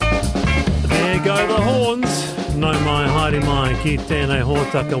go the horns. No mai, haere mai, ki tēnei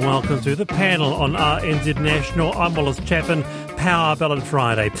hōtaka. Welcome to the panel on RNZ National. I'm Wallace Chapman, Power Ballad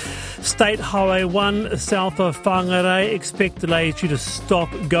Friday. State Highway 1 south of Whangarei, expect delays due to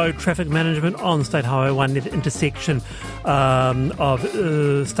stop-go traffic management on State Highway 1 at the intersection of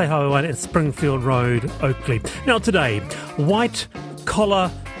State Highway 1 at Springfield Road, Oakley. Now today,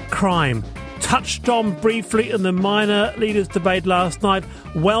 white-collar crime. Touched on briefly in the minor leaders debate last night.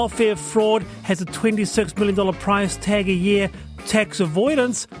 Welfare fraud has a $26 million price tag a year. Tax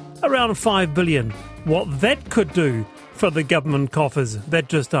avoidance, around $5 billion. What that could do for the government coffers, that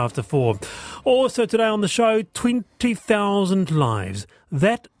just after 4. Also today on the show, 20,000 lives.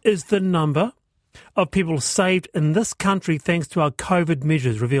 That is the number of people saved in this country thanks to our COVID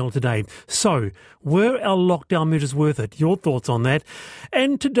measures revealed today. So, were our lockdown measures worth it? Your thoughts on that?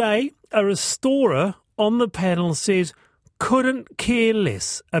 And today, a restorer on the panel says couldn't care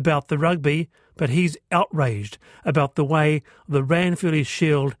less about the rugby, but he's outraged about the way the Ranfurly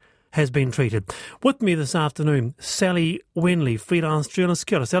Shield has been treated. With me this afternoon, Sally Wenley, freelance journalist.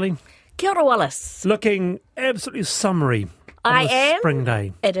 Kia ora, Sally. Kia ora, Wallace. Looking absolutely summery on a spring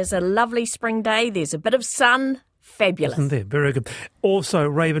day. It is a lovely spring day. There's a bit of sun. Fabulous. Isn't there? Very good. Also,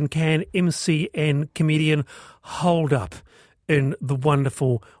 Raybon Can, MC and comedian, hold up in the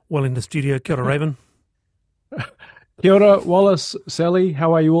wonderful Wellington studio. Kia ora, Raybon. Kia ora, Wallace, Sally.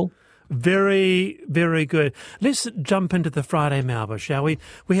 How are you all? Very, very good. Let's jump into the Friday mailbag, shall we?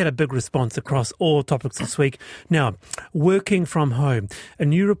 We had a big response across all topics this week. Now, working from home. A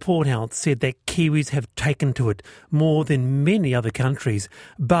new report out said that Kiwis have taken to it more than many other countries.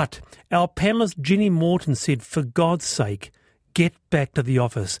 But our panellist Jenny Morton said, for God's sake, get back to the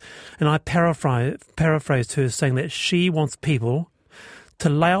office. And I paraphrased her saying that she wants people to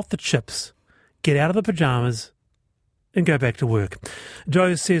lay off the chips, get out of the pyjamas, and go back to work.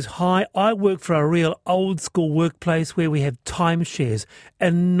 Joe says, hi, I work for a real old school workplace where we have timeshares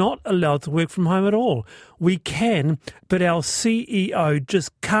and not allowed to work from home at all. We can, but our CEO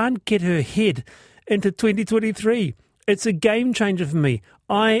just can't get her head into 2023. It's a game changer for me.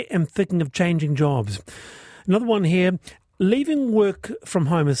 I am thinking of changing jobs. Another one here. Leaving work from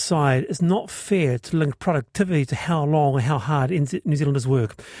home aside, it's not fair to link productivity to how long or how hard New Zealanders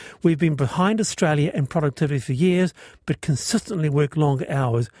work. We've been behind Australia in productivity for years, but consistently work longer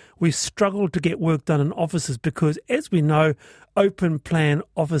hours. We struggle to get work done in offices because, as we know, open plan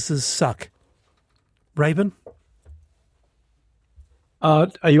offices suck. Raybon? Are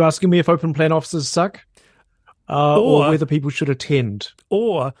you asking me if open plan offices suck? Or whether people should attend?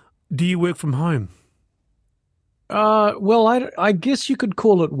 Or do you work from home? Well, I guess you could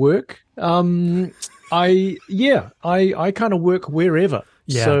call it work. I kind of work wherever.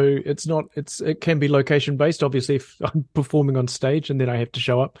 Yeah. So it can be location based, obviously, if I'm performing on stage and then I have to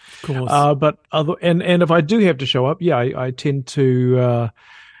show up. Of course. But if I do have to show up, I tend to,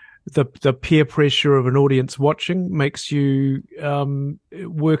 the peer pressure of an audience watching makes you,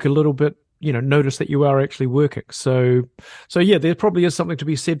 work a little bit, notice that you are actually working. So yeah, there probably is something to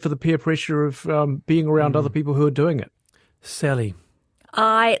be said for the peer pressure of being around other people who are doing it. Sally?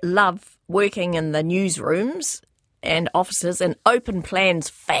 I love working in the newsrooms and offices, and open plan's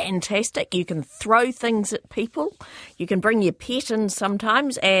fantastic. You can throw things at people. You can bring your pet in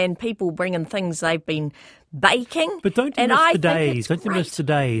sometimes, and people bring in things they've been baking. But don't you miss the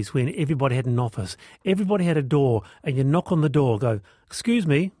days when everybody had an office, everybody had a door, and you knock on the door, go, excuse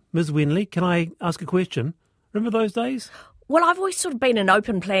me, Ms. Wenley, can I ask a question? Remember those days? Well, I've always sort of been in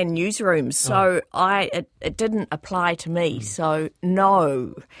open plan newsrooms, so it didn't apply to me, so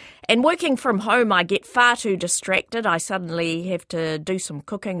no. And working from home, I get far too distracted. I suddenly have to do some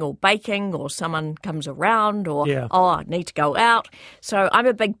cooking or baking, or someone comes around, or, I need to go out. So I'm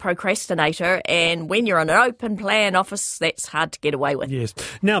a big procrastinator, and when you're in an open plan office, that's hard to get away with. Yes.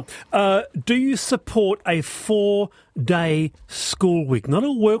 Now, do you support a 4-day school week? Not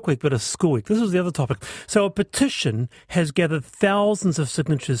a work week, but a school week. This is the other topic. So a petition has gathered thousands of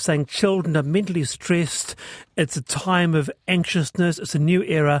signatures saying children are mentally stressed. It's a time of anxiousness. It's a new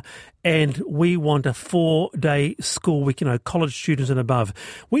era. And we want a 4-day school week, college students and above.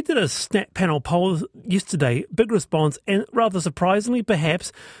 We did a snap panel poll yesterday, big response, and rather surprisingly,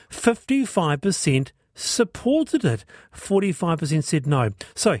 perhaps, 55% supported it. 45% said no.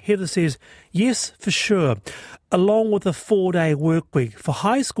 So Heather says, yes, for sure. Along with a 4-day work week for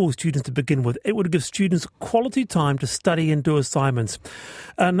high school students to begin with, it would give students quality time to study and do assignments.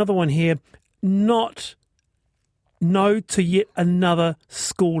 Another one here, no to yet another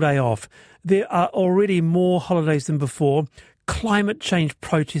school day off. There are already more holidays than before. Climate change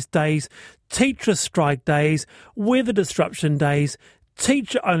protest days, teacher strike days, weather disruption days,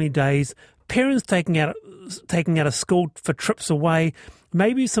 teacher-only days, parents taking out of school for trips away,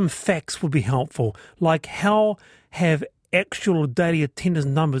 maybe some facts would be helpful, like how have actual daily attendance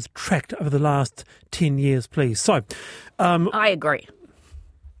numbers tracked over the last 10 years, please. So, I agree.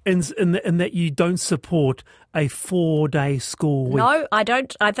 In that you don't support a 4-day school week. No, I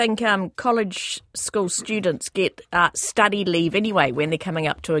don't. I think college school students get study leave anyway when they're coming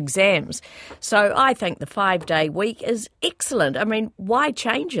up to exams. So I think the 5-day week is excellent. I mean, why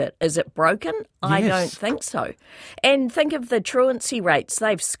change it? Is it broken? I don't think so. And think of the truancy rates.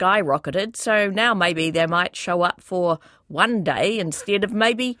 They've skyrocketed. So now maybe they might show up for 1 day instead of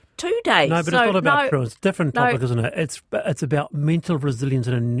maybe 2 days. No, but it's not about truants. Different topic, isn't it? It's about mental resilience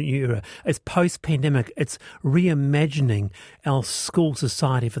in a new era. It's post-pandemic. It's reimagining our school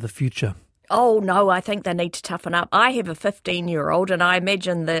society for the future. Oh, no, I think they need to toughen up. I have a 15-year-old and I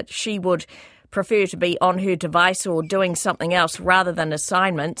imagine that she would prefer to be on her device or doing something else rather than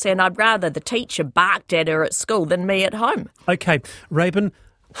assignments, and I'd rather the teacher barked at her at school than me at home. Okay, Raybon,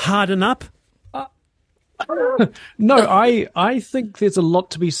 harden up. No, I think there's a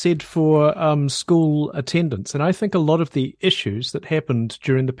lot to be said for school attendance. And I think a lot of the issues that happened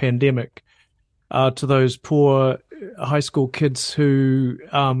during the pandemic to those poor high school kids who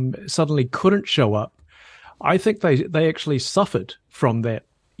suddenly couldn't show up, I think they actually suffered from that.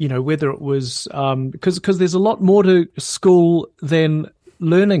 You know, whether it was because there's a lot more to school than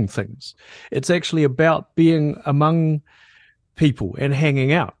learning things. It's actually about being among people and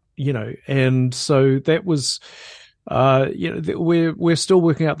hanging out. You know, and so that was, we're still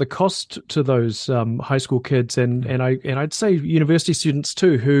working out the cost to those high school kids, and I'd say university students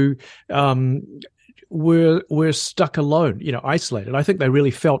too, who were stuck alone, you know, isolated. I think they really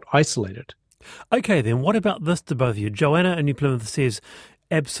felt isolated. Okay, then what about this to both of you? Joanna in New Plymouth says,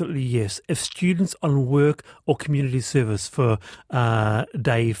 absolutely yes. If students on work or community service for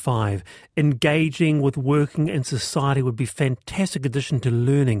day 5, engaging with working in society would be a fantastic addition to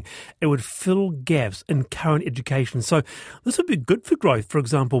learning. It would fill gaps in current education. So this would be good for growth. For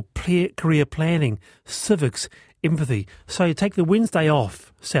example, career planning, civics, empathy. So you take the Wednesday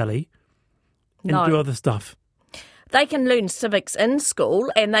off, Sally, and do other stuff. They can learn civics in school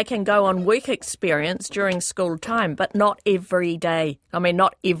and they can go on work experience during school time, but not every day. I mean,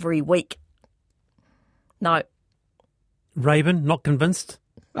 not every week. No. Raybon, not convinced?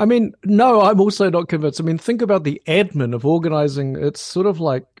 I mean, no, I'm also not convinced. I mean, think about the admin of organising. It's sort of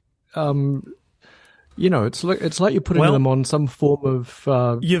like, it's like you're putting them on some form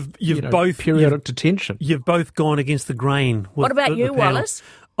of you've both periodic detention. You've both gone against the grain. What about you, Wallace?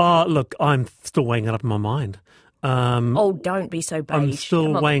 Look, I'm still weighing it up in my mind. Don't be so beige. I'm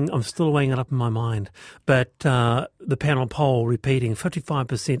still weighing it up in my mind. But the panel poll repeating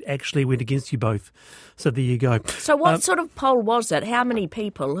 55% actually went against you both. So there you go. So what sort of poll was it? How many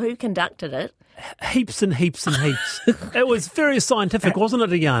people? Who conducted it? Heaps and heaps and heaps. It was very scientific, wasn't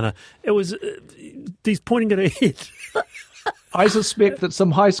it, Iana? It was. He's pointing at her head. I suspect that some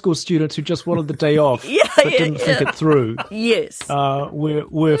high school students who just wanted the day off but didn't think it through. Yes.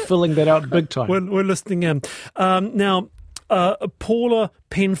 We're filling that out big time. We're listening in. Now, Paula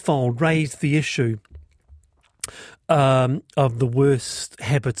Penfold raised the issue of the worst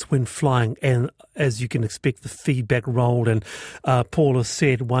habits when flying, and as you can expect, the feedback rolled, and Paula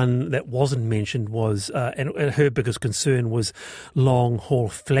said one that wasn't mentioned was, and her biggest concern was long-haul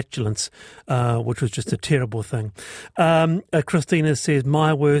flatulence, which was just a terrible thing. Christina says,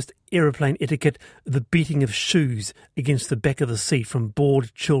 my worst aeroplane etiquette, the beating of shoes against the back of the seat from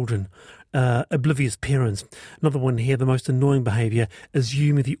bored children. Oblivious parents. Another one here, the most annoying behaviour,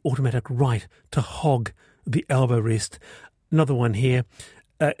 assuming the automatic right to hog the elbow rest. Another one here,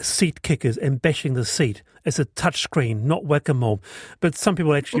 seat kickers and bashing the seat. It's a touch screen, not whack-a-mole. But some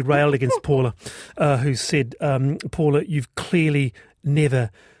people actually railed against Paula, who said, Paula, you've clearly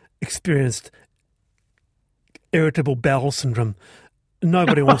never experienced irritable bowel syndrome.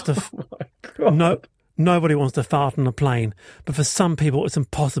 Nobody wants to nobody wants to fart on a plane, but for some people it's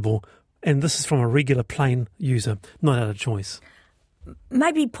impossible. And this is from a regular plane user, not out of choice.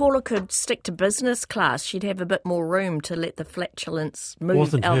 Maybe Paula could stick to business class. She'd have a bit more room to let the flatulence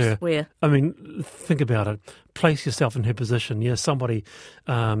move elsewhere. I mean, think about it. Place yourself in her position. Yeah, somebody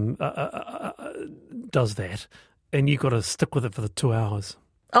does that, and you've got to stick with it for the 2 hours.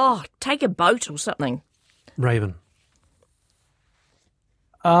 Oh, take a boat or something. Raybon.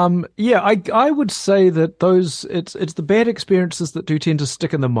 I would say that it's the bad experiences that do tend to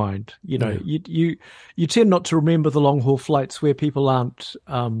stick in the mind. You know, you tend not to remember the long haul flights where people aren't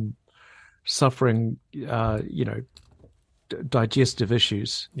suffering, digestive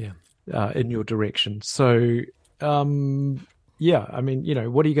issues. Yeah. In your direction. So, yeah, I mean,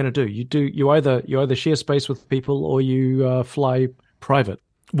 what are you going to do? You either share space with people or you fly private.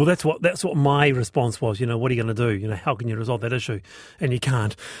 Well, that's what my response was. What are you going to do? How can you resolve that issue? And you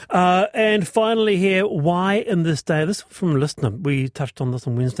can't. And finally here, why in this day, this is from a listener, we touched on this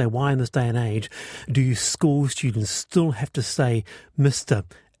on Wednesday, why in this day and age do you school students still have to say Mr.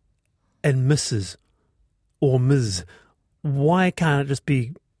 and Mrs. or Ms.? Why can't it just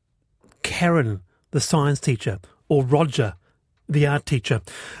be Karen, the science teacher, or Roger, the art teacher?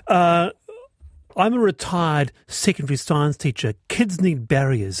 I'm a retired secondary science teacher. Kids need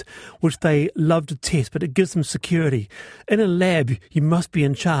barriers, which they love to test, but it gives them security. In a lab, you must be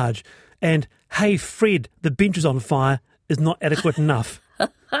in charge. And, hey, Fred, the bench is on fire is not adequate enough.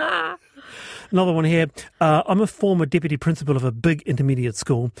 Another one here. I'm a former deputy principal of a big intermediate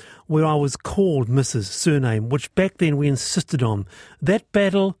school where I was called Mrs. surname, which back then we insisted on. That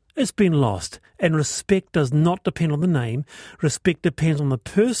battle has been lost, and respect does not depend on the name. Respect depends on the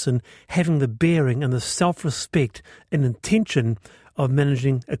person having the bearing and the self-respect and intention of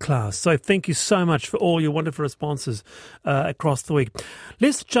managing a class. So thank you so much for all your wonderful responses across the week.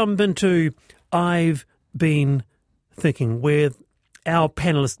 Let's jump into I've Been Thinking, where our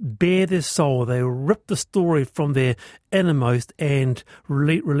panellists bare their soul. They rip the story from their innermost and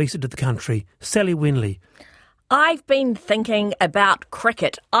release it to the country. Sally Wenley. I've been thinking about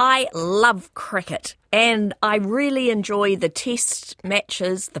cricket. I love cricket, and I really enjoy the test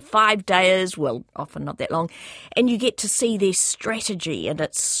matches, the 5-dayers, well, often not that long, and you get to see their strategy, and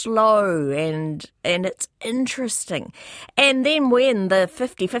it's slow and it's interesting. And then when the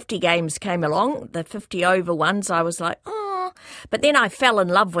 50-50 games came along, the 50-over ones, I was like, oh, but then I fell in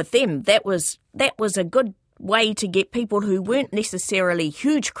love with them. That was a good way to get people who weren't necessarily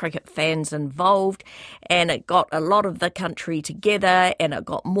huge cricket fans involved, and it got a lot of the country together, and it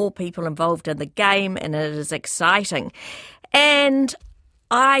got more people involved in the game, and it is exciting. And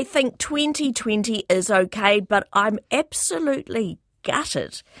I think 2020 is okay, but I'm absolutely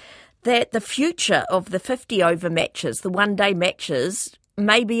gutted that the future of the 50-over matches, the one-day matches,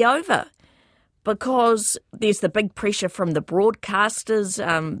 may be over, because there's the big pressure from the broadcasters,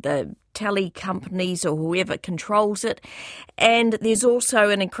 the tele companies or whoever controls it. And there's also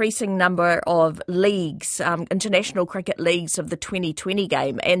an increasing number of leagues, international cricket leagues of the 2020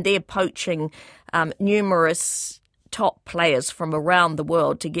 game, and they're poaching numerous top players from around the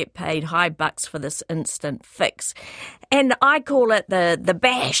world to get paid high bucks for this instant fix. And I call it the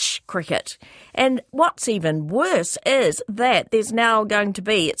bash cricket. And what's even worse is that there's now going to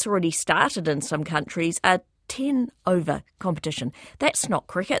be, it's already started in some countries, a 10-over competition. That's not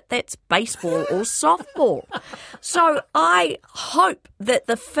cricket, that's baseball or softball. So I hope that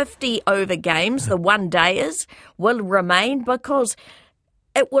the 50-over games, the one-dayers, will remain, because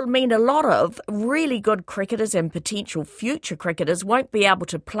it will mean a lot of really good cricketers and potential future cricketers won't be able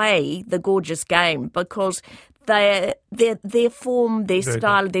to play the gorgeous game because their form, their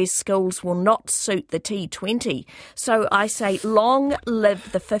style, their skills will not suit the T20. So I say long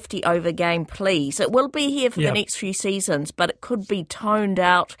live the 50-over game, please. It will be here for the next few seasons, but it could be toned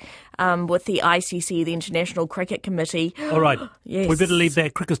out with the ICC, the International Cricket Committee. All right. Yes. We better leave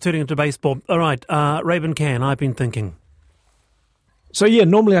that. Cricket's turning into baseball. All right. Raybon Can, I've been thinking. So yeah,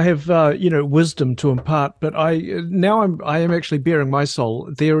 normally I have wisdom to impart, but I am actually bearing my soul.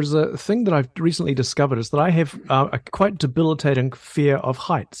 There is a thing that I've recently discovered, is that I have a quite debilitating fear of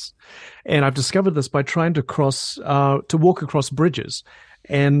heights, and I've discovered this by trying to walk across bridges,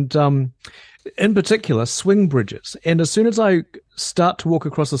 and in particular swing bridges. And as soon as I start to walk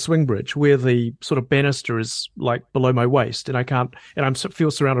across a swing bridge where the sort of banister is like below my waist, and I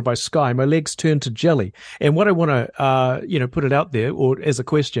feel surrounded by sky, my legs turn to jelly. And what I want to put it out there, or as a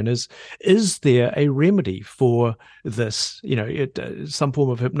question, is there a remedy for this? Some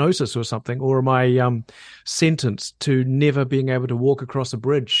form of hypnosis or something, or am I sentenced to never being able to walk across a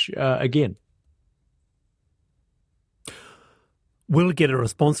bridge again? We'll get a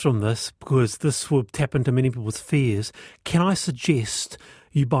response from this, because this will tap into many people's fears. Can I suggest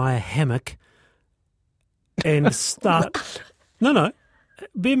you buy a hammock and start... No,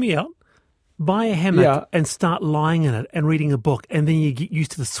 bear me out. Buy a hammock and start lying in it and reading a book, and then you get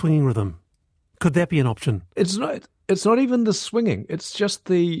used to the swinging rhythm. Could that be an option? It's not even the swinging. It's just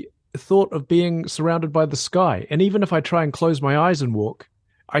the thought of being surrounded by the sky. And even if I try and close my eyes and walk,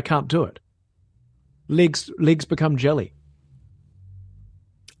 I can't do it. Legs become jelly.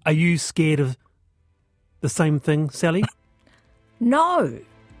 Are you scared of the same thing, Sally? No.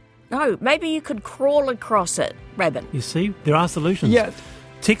 Maybe you could crawl across it, Raybon. You see, there are solutions. Yeah.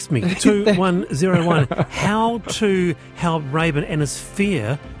 Text me, 2101, how to help Raybon and his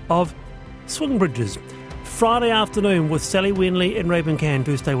fear of swing bridges. Friday afternoon with Sally Wenley and Raybon.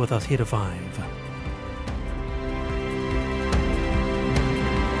 Do stay with us here to 5.